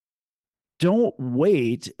don't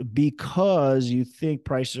wait because you think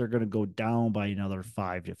prices are going to go down by another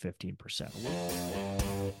 5 to 15%.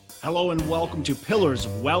 Hello and welcome to Pillars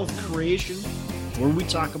of Wealth Creation, where we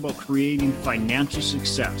talk about creating financial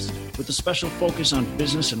success with a special focus on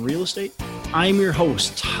business and real estate. I'm your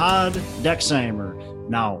host, Todd Dexheimer.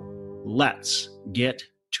 Now, let's get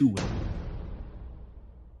to it.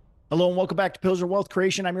 Hello and welcome back to Pillars of Wealth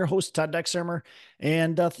Creation. I'm your host, Todd Dexheimer,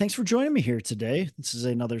 and thanks for joining me here today. This is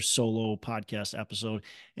another solo podcast episode,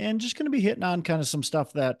 and just going to be hitting on kind of some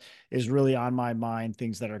stuff that is really on my mind,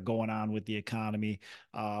 things that are going on with the economy,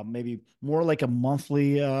 maybe more like a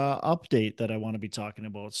monthly update that I want to be talking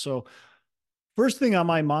about. So first thing on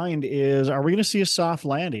my mind is, are we going to see a soft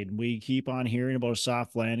landing? We keep on hearing about a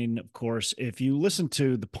soft landing. Of course, if you listen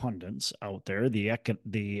to the pundits out there, the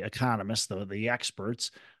economists, the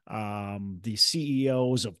experts, the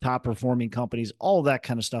CEOs of top performing companies, all that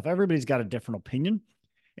kind of stuff, everybody's got a different opinion.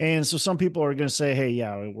 And so some people are going to say, hey,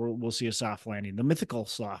 yeah, we'll see a soft landing, the mythical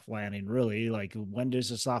soft landing, really. Like, when does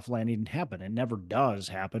a soft landing happen? It never does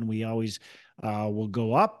happen. We always will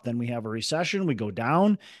go up, then we have a recession, we go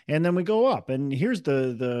down, and then we go up. And here's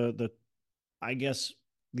the I guess,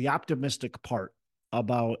 the optimistic part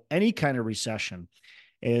about any kind of recession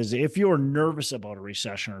is, if you're nervous about a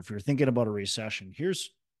recession or if you're thinking about a recession, here's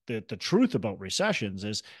the truth about recessions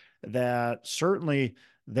is that certainly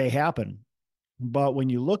they happen. But when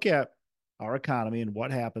you look at our economy and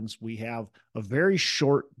what happens, we have a very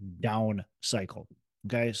short down cycle.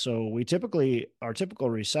 Okay. So our typical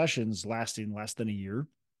recessions lasting less than a year.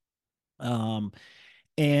 Um,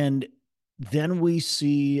 and then we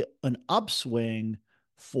see an upswing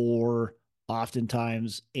for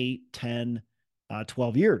oftentimes 8, 10,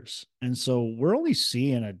 12 years. And so we're only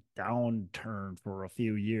seeing a downturn for a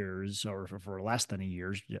few years or for less than a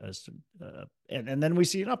year. And then we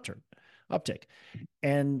see an uptick,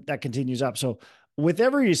 and that continues up. So with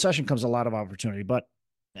every recession comes a lot of opportunity. But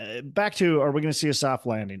back to, are we going to see a soft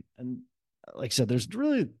landing? And like I said,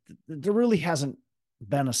 there really hasn't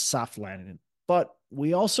been a soft landing, but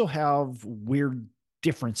we also have weird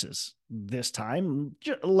differences this time,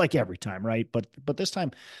 like every time, right? But this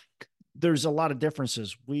time there's a lot of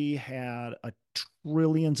differences. We had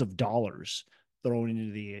trillions of dollars thrown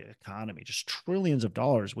into the economy, just trillions of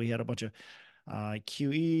dollars. We had a bunch of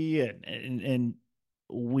QE, and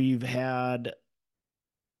we've had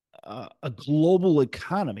a global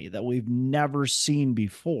economy that we've never seen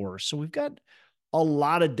before. So we've got a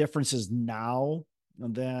lot of differences now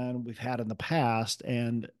than we've had in the past.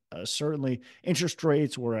 And certainly interest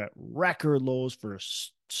rates were at record lows for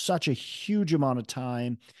such a huge amount of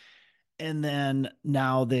time. And then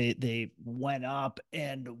now they went up,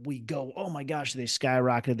 and we go, oh my gosh, they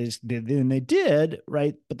skyrocketed. And they did,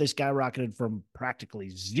 right? But they skyrocketed from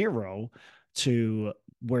practically zero to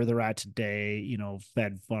where they're at today.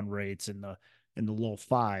 Fed fund rates in the low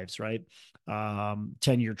fives, right?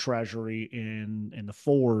 10-year treasury in the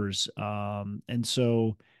fours. And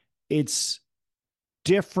so it's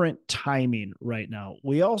different timing right now.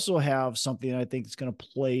 We also have something I think is going to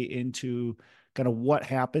play into kind of what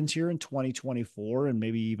happens here in 2024 and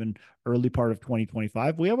maybe even early part of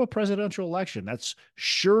 2025. We have a presidential election that's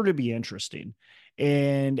sure to be interesting,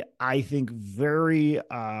 and I think very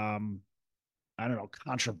I don't know,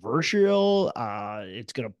 controversial.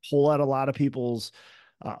 It's going to pull out a lot of people's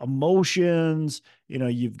emotions.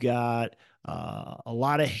 You've got a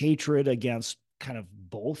lot of hatred against kind of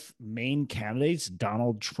both main candidates,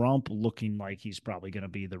 Donald Trump looking like he's probably going to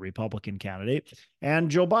be the Republican candidate, and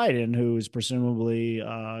Joe Biden, who is presumably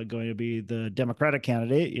going to be the Democratic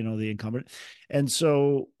candidate, the incumbent. And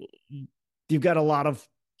so you've got a lot of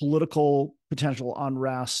political potential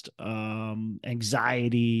unrest,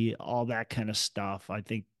 anxiety, all that kind of stuff. I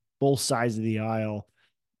think both sides of the aisle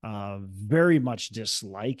very much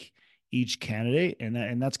dislike each candidate,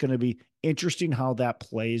 and that's going to be interesting how that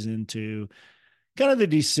plays into kind of the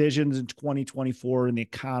decisions in 2024 in the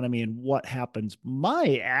economy and what happens.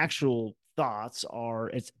 My actual thoughts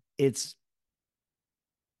are it's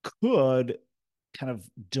could kind of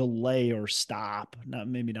delay or stop,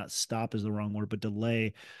 maybe not stop is the wrong word, but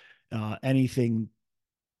delay anything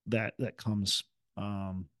that comes.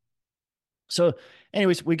 So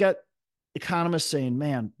anyways, we got economists saying,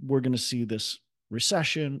 man, we're going to see this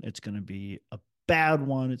recession. It's going to be a bad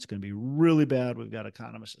one. It's going to be really bad. We've got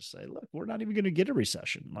economists that say, look, we're not even going to get a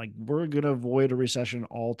recession. Like, we're going to avoid a recession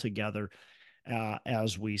altogether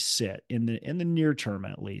as we sit in the near term,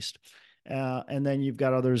 at least. And then you've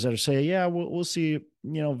got others that are saying, yeah, we'll see,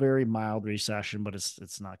 very mild recession, but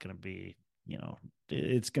it's not going to be,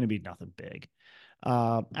 it's going to be nothing big.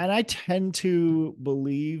 And I tend to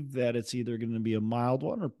believe that it's either going to be a mild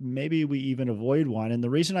one or maybe we even avoid one. And the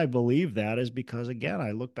reason I believe that is because, again,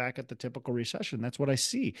 I look back at the typical recession. That's what I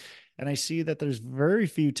see. And I see that there's very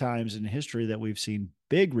few times in history that we've seen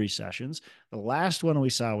big recessions. The last one we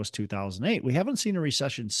saw was 2008. We haven't seen a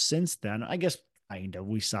recession since then. I guess kind of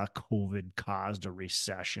we saw COVID caused a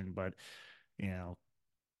recession, but, you know,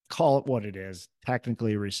 call it what it is,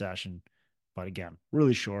 technically a recession, but again,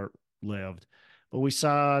 really short lived. But we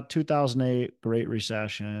saw 2008 Great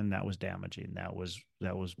Recession that was damaging. That was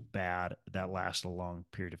bad. That lasted a long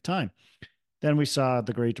period of time. Then we saw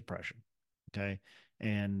the Great Depression. Okay.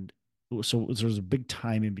 And so there was a big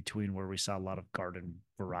time in between where we saw a lot of garden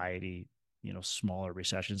variety, smaller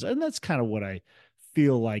recessions. And that's kind of what I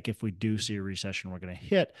feel like if we do see a recession, we're going to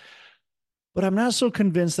hit. But I'm not so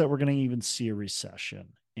convinced that we're going to even see a recession.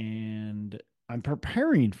 And I'm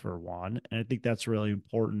preparing for one. And I think that's really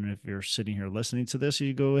important. If you're sitting here listening to this,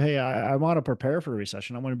 you go, hey, I want to prepare for a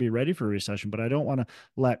recession. I want to be ready for a recession, but I don't want to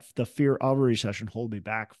let the fear of a recession hold me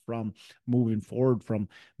back from moving forward, from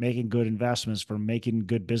making good investments, from making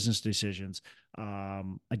good business decisions. I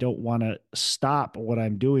don't want to stop what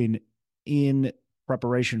I'm doing in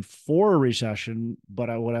preparation for a recession, but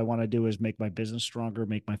what I want to do is make my business stronger,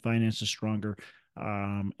 make my finances stronger,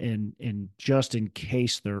 and just in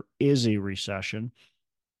case there is a recession,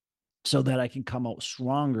 so that I can come out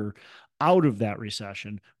stronger out of that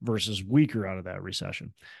recession versus weaker out of that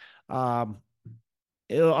recession. Um,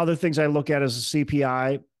 Other things I look at as a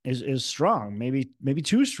CPI is strong, maybe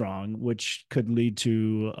too strong, which could lead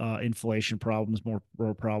to inflation problems, more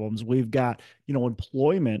problems. We've got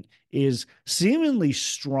employment is seemingly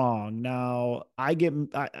strong now. I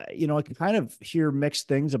kind of hear mixed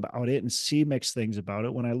things about it and see mixed things about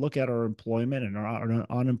it when I look at our employment and our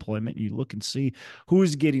unemployment. You look and see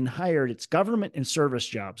who's getting hired. It's government and service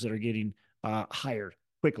jobs that are getting hired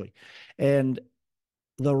quickly, and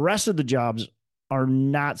the rest of the jobs are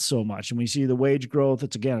not so much. And we see the wage growth.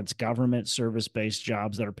 It's government service based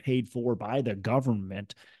jobs that are paid for by the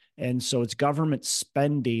government. And so it's government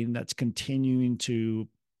spending that's continuing to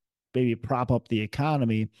maybe prop up the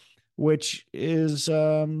economy, which is,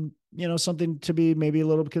 something to be maybe a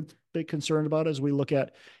little bit concerned about as we look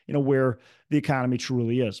at, where the economy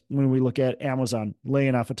truly is. When we look at Amazon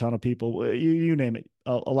laying off a ton of people, you name it,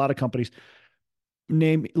 a lot of companies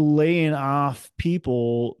name laying off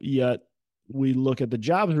people, yet we look at the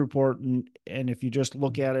jobs report and if you just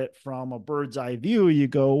look at it from a bird's eye view, you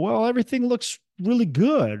go, well, everything looks really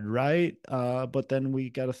good, right? But then we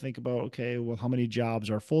got to think about, okay, well, how many jobs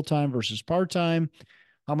are full-time versus part-time?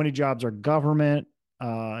 How many jobs are government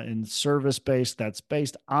and service based that's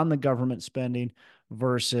based on the government spending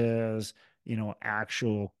versus,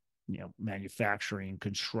 actual manufacturing,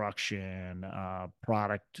 construction,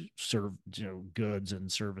 product, goods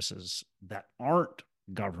and services that aren't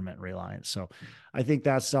government reliant. So I think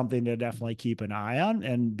that's something to definitely keep an eye on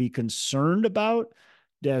and be concerned about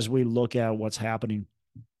as we look at what's happening.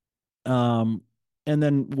 And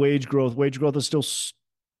then wage growth is still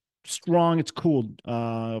strong. It's cooled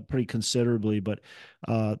pretty considerably, but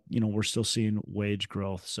we're still seeing wage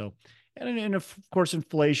growth. So, and of course,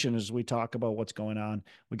 inflation. As we talk about what's going on,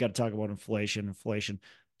 we got to talk about inflation. Inflation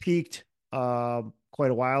peaked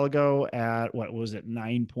quite a while ago at what was it,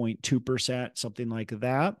 9.2%, something like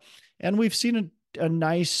that, and we've seen a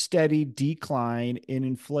nice steady decline in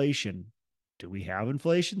inflation. Do we have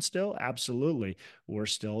inflation still? Absolutely. We're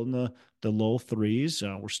still in the low threes.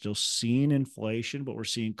 We're still seeing inflation, but we're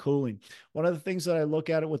seeing cooling. One of the things that I look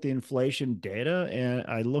at it with the inflation data, and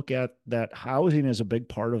I look at that housing is a big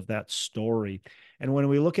part of that story. And when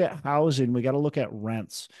we look at housing, we got to look at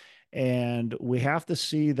rents. And we have to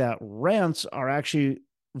see that rents are actually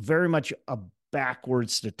very much a backward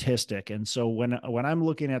statistic. And so when you're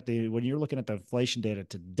looking at the inflation data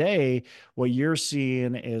today, what you're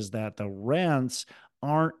seeing is that the rents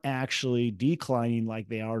aren't actually declining like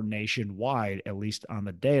they are nationwide, at least on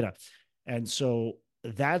the data. And so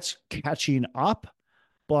that's catching up,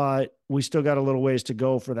 but we still got a little ways to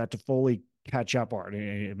go for that to fully catch up. Or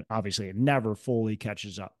obviously it never fully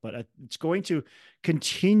catches up, but it's going to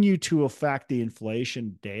continue to affect the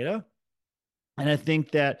inflation data. And I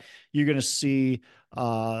think that you're going to see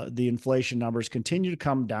the inflation numbers continue to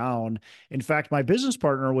come down. In fact, my business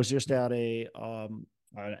partner was just at an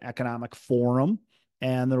economic forum,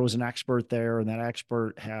 and there was an expert there, and that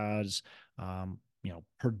expert has,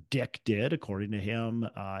 predicted, according to him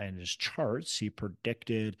and his charts, he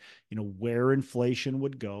predicted, where inflation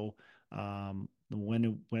would go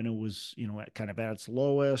when it was, at kind of at its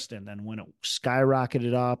lowest, and then when it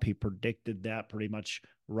skyrocketed up, he predicted that pretty much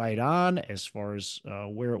right on as far as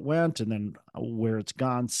where it went, and then where it's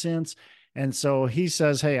gone since. And so he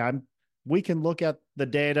says, "Hey, we can look at the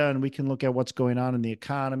data, and we can look at what's going on in the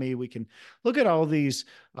economy. We can look at all these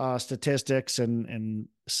statistics and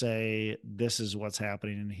say this is what's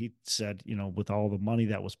happening." And he said, with all the money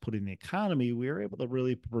that was put in the economy, we were able to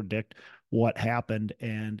really predict what happened.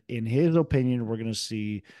 And in his opinion, we're going to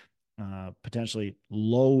see potentially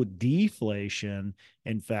low deflation,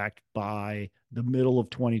 in fact, by the middle of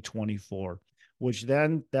 2024, which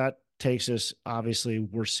then that takes us, obviously,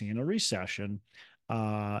 we're seeing a recession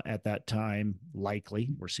at that time. Likely,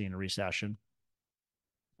 we're seeing a recession.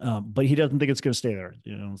 But he doesn't think it's going to stay there.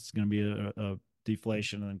 It's going to be a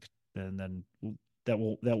deflation, and then that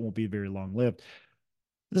won't be very long lived.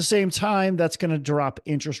 At the same time, that's going to drop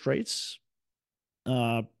interest rates,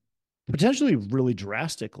 potentially really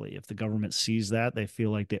drastically. If the government sees that they feel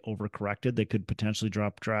like they overcorrected, they could potentially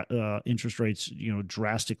drop interest rates,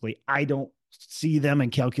 drastically. I don't see them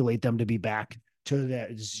and calculate them to be back to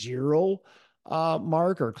that zero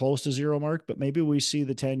mark or close to zero mark, but maybe we see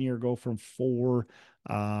the 10-year go from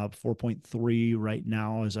 4.3 right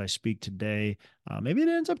now as I speak today. Maybe it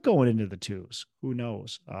ends up going into the twos. Who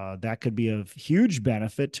knows? That could be a huge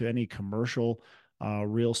benefit to any commercial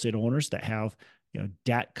real estate owners that have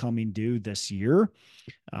debt coming due this year.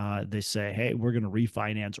 They say, "Hey, we're going to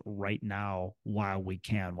refinance right now while we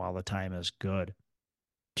can, while the time is good."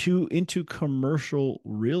 Into commercial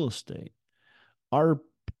real estate, are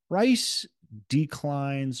price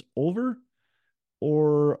declines over,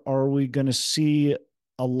 or are we going to see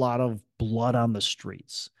a lot of blood on the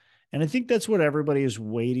streets? And I think that's what everybody is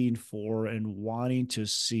waiting for and wanting to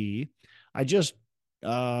see. I just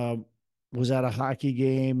was at a hockey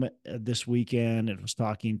game this weekend and was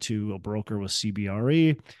talking to a broker with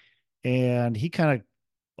CBRE, and he kind of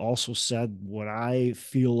also said what I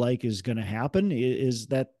feel like is going to happen is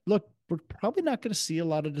that, look, we're probably not going to see a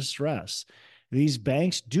lot of distress. These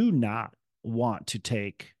banks do not want to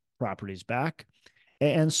take properties back.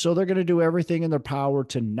 And so they're going to do everything in their power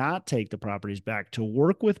to not take the properties back, to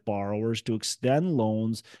work with borrowers, to extend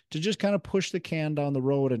loans, to just kind of push the can down the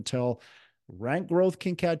road until rent growth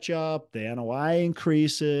can catch up, the NOI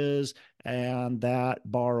increases, and that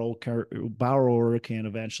borrower can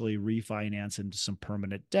eventually refinance into some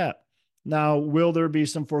permanent debt. Now, will there be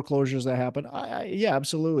some foreclosures that happen? Yeah,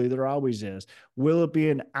 absolutely. There always is. Will it be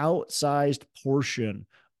an outsized portion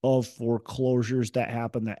of foreclosures that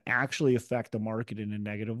happen that actually affect the market in a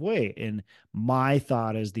negative way? And my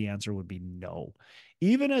thought is the answer would be no.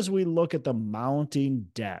 Even as we look at the mounting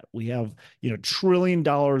debt, we have $1 trillion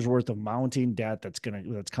worth of mounting debt that's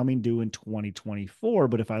coming due in 2024.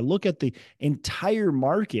 But if I look at the entire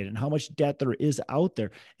market and how much debt there is out there,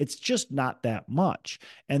 it's just not that much.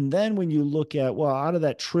 And then when you look at, well, out of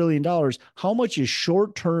that $1 trillion, how much is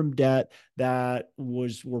short-term debt that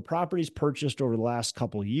were properties purchased over the last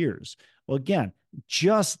couple of years? Well, again,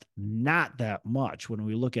 just not that much when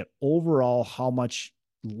we look at overall how much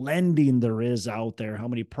lending there is out there, how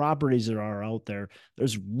many properties there are out there.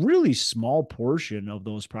 There's really small portion of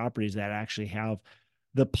those properties that actually have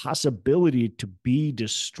the possibility to be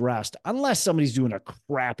distressed, unless somebody's doing a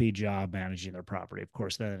crappy job managing their property. Of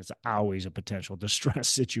course, then it's always a potential distress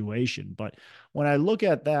situation. But when I look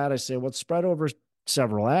at that, I say, what's spread over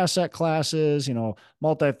several asset classes,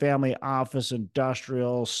 multifamily, office,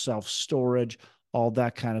 industrial, self-storage, all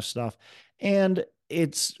that kind of stuff. And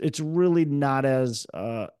it's really not as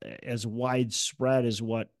widespread as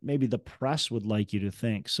what maybe the press would like you to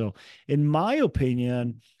think. So in my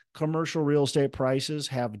opinion, commercial real estate prices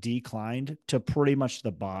have declined to pretty much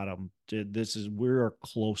the bottom. We're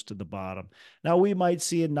close to the bottom. Now we might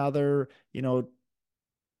see another,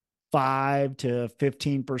 5 to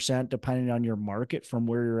 15%, depending on your market from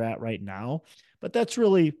where you're at right now. But that's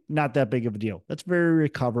really not that big of a deal. That's very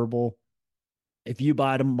recoverable. If you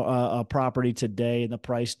bought a property today and the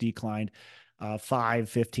price declined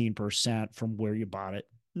 15% from where you bought it,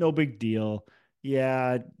 no big deal.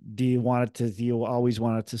 Yeah. Do you always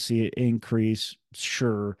want it to see it increase?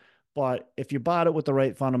 Sure. But if you bought it with the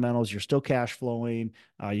right fundamentals, you're still cash flowing.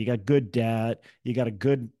 You got good debt. You got a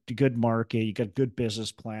good market. You got a good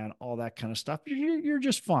business plan, all that kind of stuff. You're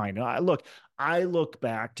just fine. I look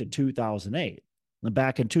back to 2008.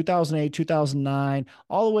 back in 2008, 2009,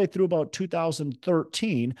 all the way through about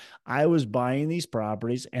 2013, I was buying these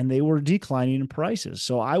properties and they were declining in prices.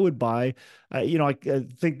 So I would buy, I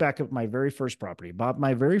think back of my very first property, bought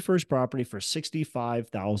my very first property for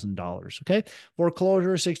 $65,000. Okay.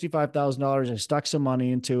 Foreclosure, $65,000. I stuck some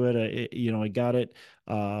money into it. I got it.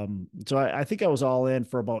 So I think I was all in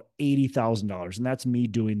for about $80,000. And that's me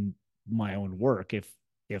doing my own work.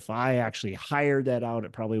 If I actually hired that out,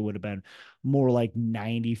 it probably would have been more like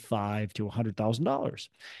 95 to $100,000.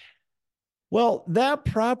 Well, that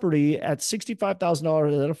property at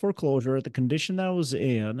 $65,000 at a foreclosure, at the condition that I was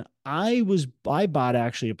in, I bought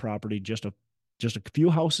actually a property just a few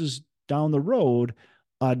houses down the road.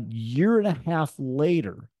 A year and a half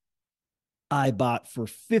later, I bought for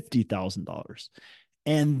 $50,000.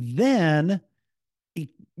 And then,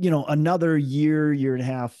 another year and a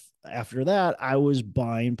half after that, I was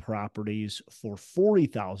buying properties for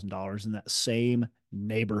 $40,000 in that same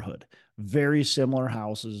neighborhood. Very similar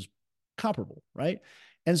houses, comparable, right?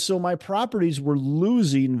 And so my properties were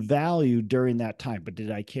losing value during that time. But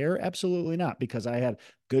did I care? Absolutely not, because I had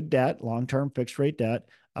good debt, long-term fixed rate debt.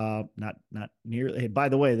 Not nearly. Hey, by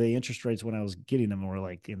the way, the interest rates when I was getting them were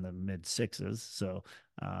like in the mid sixes. So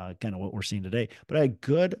kind of what we're seeing today. But I had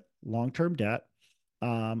good long-term debt.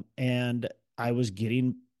 And I was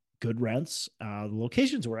getting good rents. The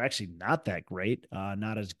locations were actually not that great,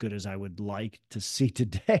 not as good as I would like to see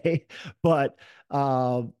today, but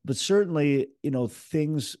certainly,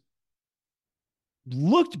 things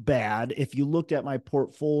looked bad if you looked at my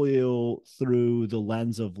portfolio through the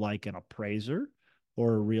lens of like an appraiser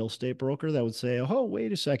or a real estate broker that would say, "Oh,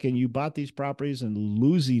 wait a second, you bought these properties and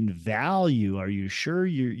losing value. Are you sure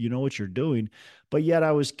you know what you're doing?" But yet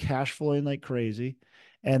I was cash flowing like crazy.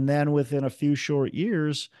 And then within a few short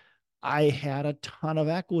years, I had a ton of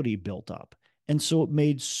equity built up. And so it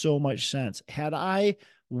made so much sense. Had I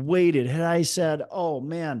waited, had I said, "Oh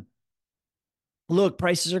man, look,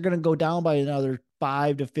 prices are going to go down by another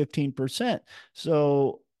 5 to 15%.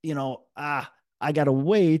 So, I got to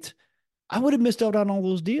wait." I would have missed out on all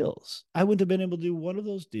those deals. I wouldn't have been able to do one of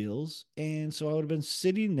those deals. And so I would have been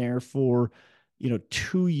sitting there for,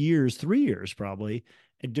 2 years, 3 years probably,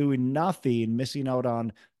 and doing nothing, missing out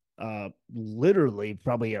on literally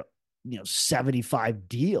probably 75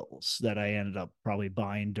 deals that I ended up probably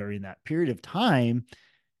buying during that period of time.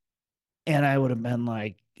 And I would have been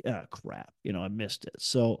like, "Oh, crap, I missed it."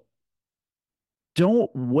 So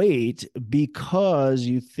don't wait because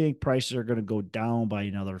you think prices are going to go down by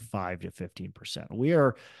another 5 to 15%. We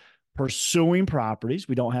are pursuing properties.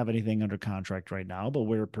 We don't have anything under contract right now, but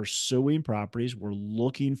we're pursuing properties. We're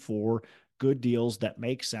looking for good deals that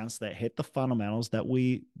make sense, that hit the fundamentals that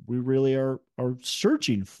we really are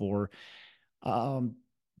searching for. Um,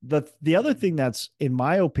 the other thing that's, in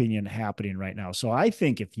my opinion, happening right now. So I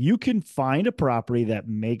think if you can find a property that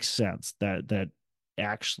makes sense, that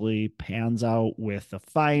actually pans out with the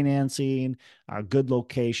financing, a good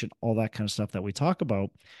location, all that kind of stuff that we talk about,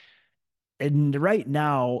 and right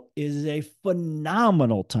now is a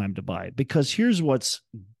phenomenal time to buy, because here's what's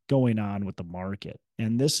going on with the market.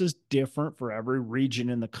 And this is different for every region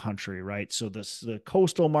in the country, right? So the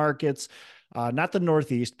coastal markets, not the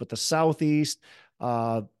Northeast, but the Southeast,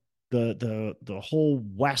 the whole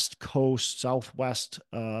West Coast, Southwest.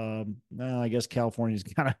 Well, I guess California's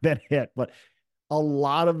kind of been hit, but a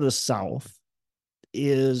lot of the South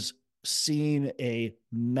is seeing a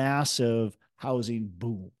massive housing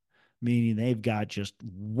boom, meaning they've got just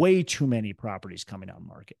way too many properties coming on the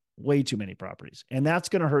market, way too many properties. And that's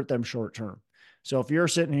going to hurt them short term. So if you're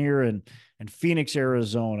sitting here in Phoenix,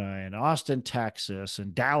 Arizona, and Austin, Texas,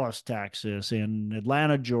 and Dallas, Texas, and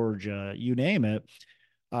Atlanta, Georgia, you name it,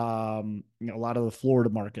 a lot of the Florida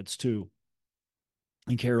markets too,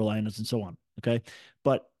 and Carolinas and so on. Okay.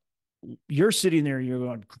 But you're sitting there, you're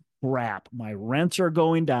going, "Crap, my rents are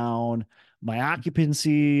going down, my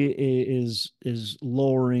occupancy is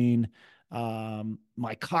lowering,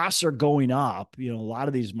 my costs are going up." A lot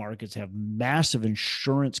of these markets have massive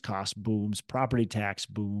insurance cost booms, property tax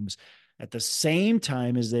booms, at the same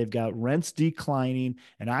time as they've got rents declining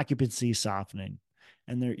and occupancy softening.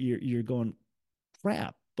 And you're going,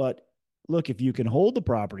 "Crap." But look, if you can hold the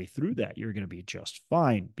property through that, you're going to be just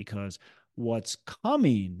fine, because what's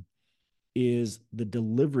coming is the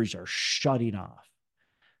deliveries are shutting off.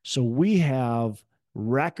 So we have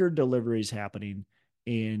record deliveries happening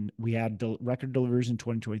we had record deliveries in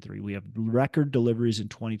 2023. We have record deliveries in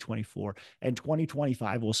 2024, and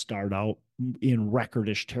 2025 will start out in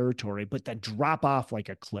recordish territory, but then drop off like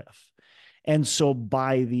a cliff. And so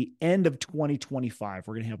by the end of 2025,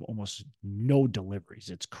 we're going to have almost no deliveries.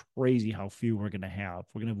 It's crazy how few we're going to have.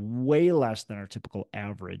 We're going to have way less than our typical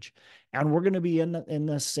average. And we're going to be in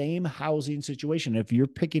the same housing situation. If you're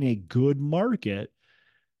picking a good market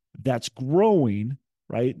that's growing,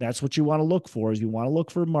 right? That's what you want to look for, is you want to look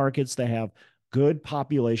for markets that have good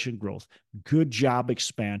population growth, good job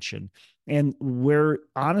expansion. And where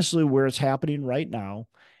honestly, where it's happening right now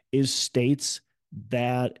is states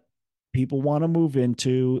that people want to move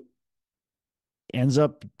into ends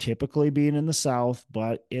up typically being in the South,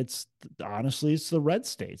 but it's honestly it's the red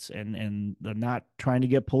states, and they're not trying to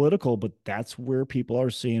get political, but that's where people are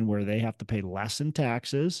seeing where they have to pay less in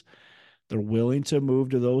taxes. They're willing to move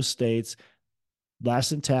to those states,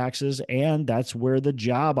 less in taxes, and that's where the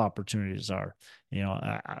job opportunities are.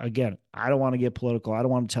 Again, I don't want to get political. I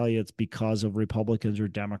don't want to tell you it's because of Republicans or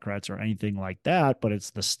Democrats or anything like that, but it's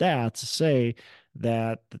the stats say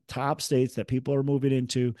that the top states that people are moving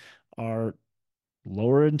into are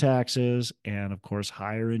lower in taxes and, of course,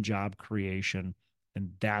 higher in job creation.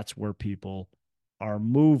 And that's where people are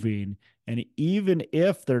moving. And even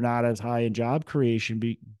if they're not as high in job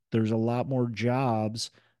creation, there's a lot more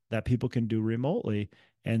jobs that people can do remotely.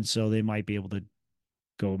 And so they might be able to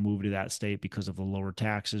go move to that state because of the lower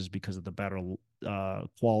taxes, because of the better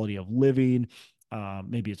quality of living.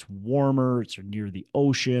 Maybe it's warmer, it's near the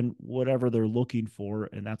ocean, whatever they're looking for.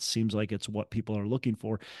 And that seems like it's what people are looking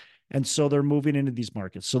for. And so they're moving into these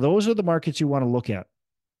markets. So those are the markets you want to look at.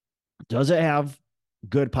 Does it have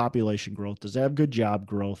good population growth? Does it have good job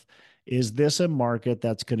growth? Is this a market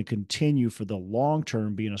that's going to continue for the long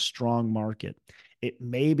term being a strong market? It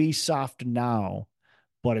may be soft now,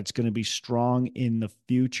 but it's going to be strong in the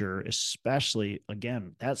future, especially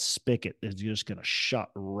again, that spigot is just going to shut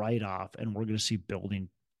right off and we're going to see building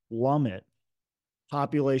plummet.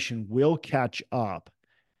 Population will catch up,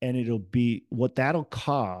 and it'll be what that'll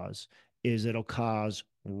cause is it'll cause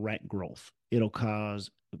rent growth. It'll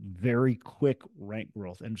cause very quick rent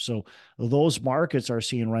growth. And so those markets are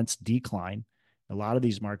seeing rents decline. A lot of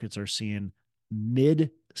these markets are seeing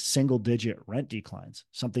mid single digit rent declines,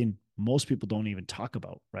 something most people don't even talk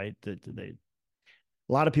about, right? A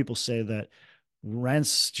lot of people say that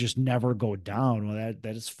rents just never go down. Well,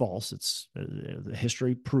 that is false. It's the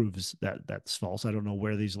history proves that that's false. I don't know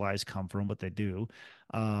where these lies come from, but they do.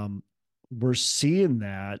 We're seeing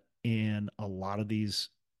that in a lot of these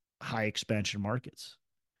high expansion markets,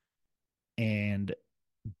 and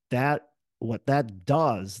that what that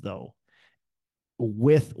does though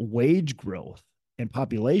with wage growth and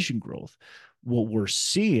population growth, what we're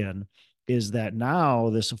seeing is that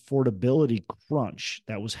now this affordability crunch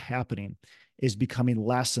that was happening is becoming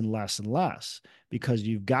less and less and less because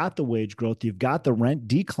you've got the wage growth, you've got the rent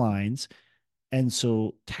declines. And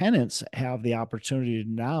so tenants have the opportunity to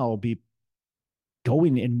now be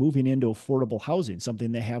going and moving into affordable housing,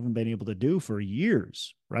 something they haven't been able to do for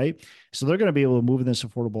years, right? So they're going to be able to move in this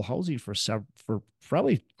affordable housing for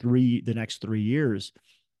probably the next 3 years,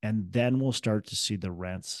 and then we'll start to see the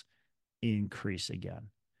rents increase again,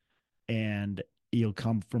 and you'll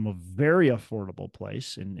come from a very affordable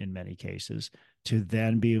place in many cases to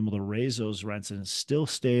then be able to raise those rents and still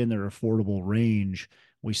stay in their affordable range.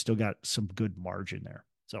 We still got some good margin there.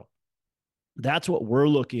 So that's what we're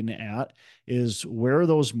looking at, is where are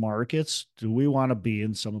those markets? Do we want to be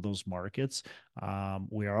in some of those markets?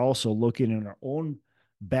 We are also looking in our own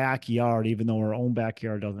backyard, even though our own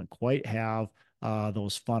backyard doesn't quite have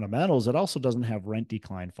those fundamentals. It also doesn't have rent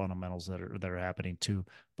decline fundamentals that are happening too.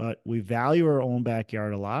 But we value our own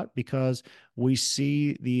backyard a lot because we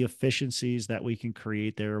see the efficiencies that we can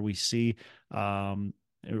create there. We see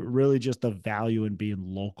really just the value in being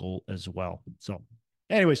local as well. So,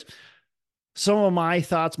 anyways, some of my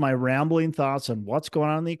thoughts, my rambling thoughts on what's going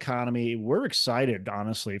on in the economy. We're excited,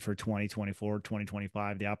 honestly, for 2024,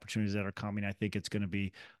 2025, the opportunities that are coming. I think it's going to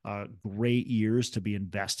be great years to be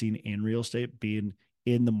investing in real estate, being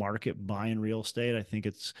in the market, buying real estate. I think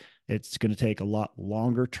it's going to take a lot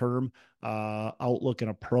longer term outlook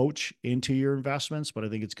and approach into your investments, but I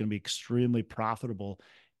think it's going to be extremely profitable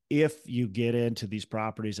if you get into these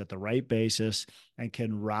properties at the right basis and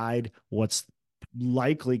can ride what's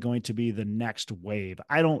likely going to be the next wave.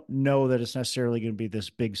 I don't know that it's necessarily going to be this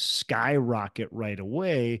big skyrocket right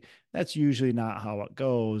away. That's usually not how it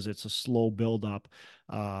goes. It's a slow buildup.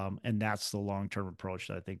 And that's the long-term approach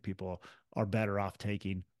that I think people are better off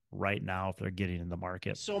taking right now if they're getting in the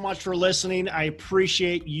market. So much for listening. I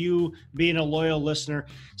appreciate you being a loyal listener.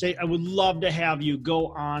 I would love to have you go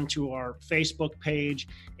on to our Facebook page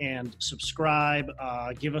and subscribe,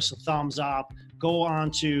 give us a thumbs up, go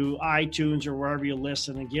on to iTunes or wherever you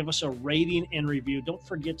listen and give us a rating and review. Don't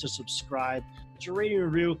forget to subscribe. Your rating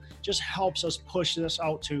and review just helps us push this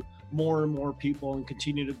out to more and more people and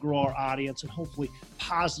continue to grow our audience and hopefully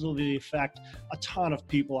positively affect a ton of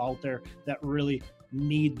people out there that really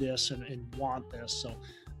need this and want this. So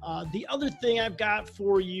the other thing I've got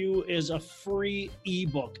for you is a free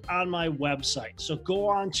ebook on my website. So go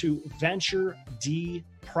on to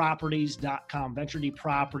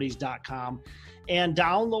venturedproperties.com, and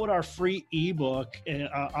download our free ebook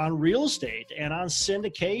on real estate and on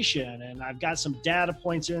syndication. And I've got some data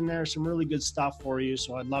points in there, some really good stuff for you.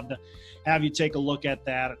 So I'd love to have you take a look at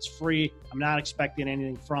that. It's free. I'm not expecting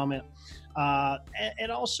anything from it. And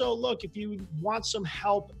also, look, if you want some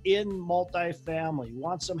help in multifamily,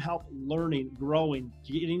 want some help learning, growing,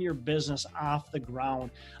 getting your business off the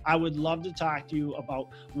ground, I would love to talk to you about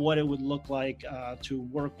what it would look like to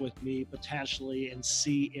work with me potentially and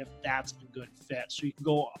see if that's a good fit. So you can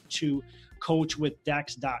go to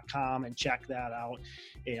coachwithdex.com and check that out,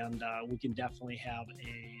 and we can definitely have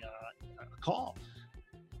a call.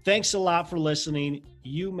 Thanks a lot for listening.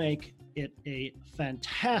 You make it a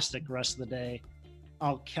fantastic rest of the day.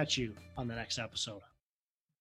 I'll catch you on the next episode.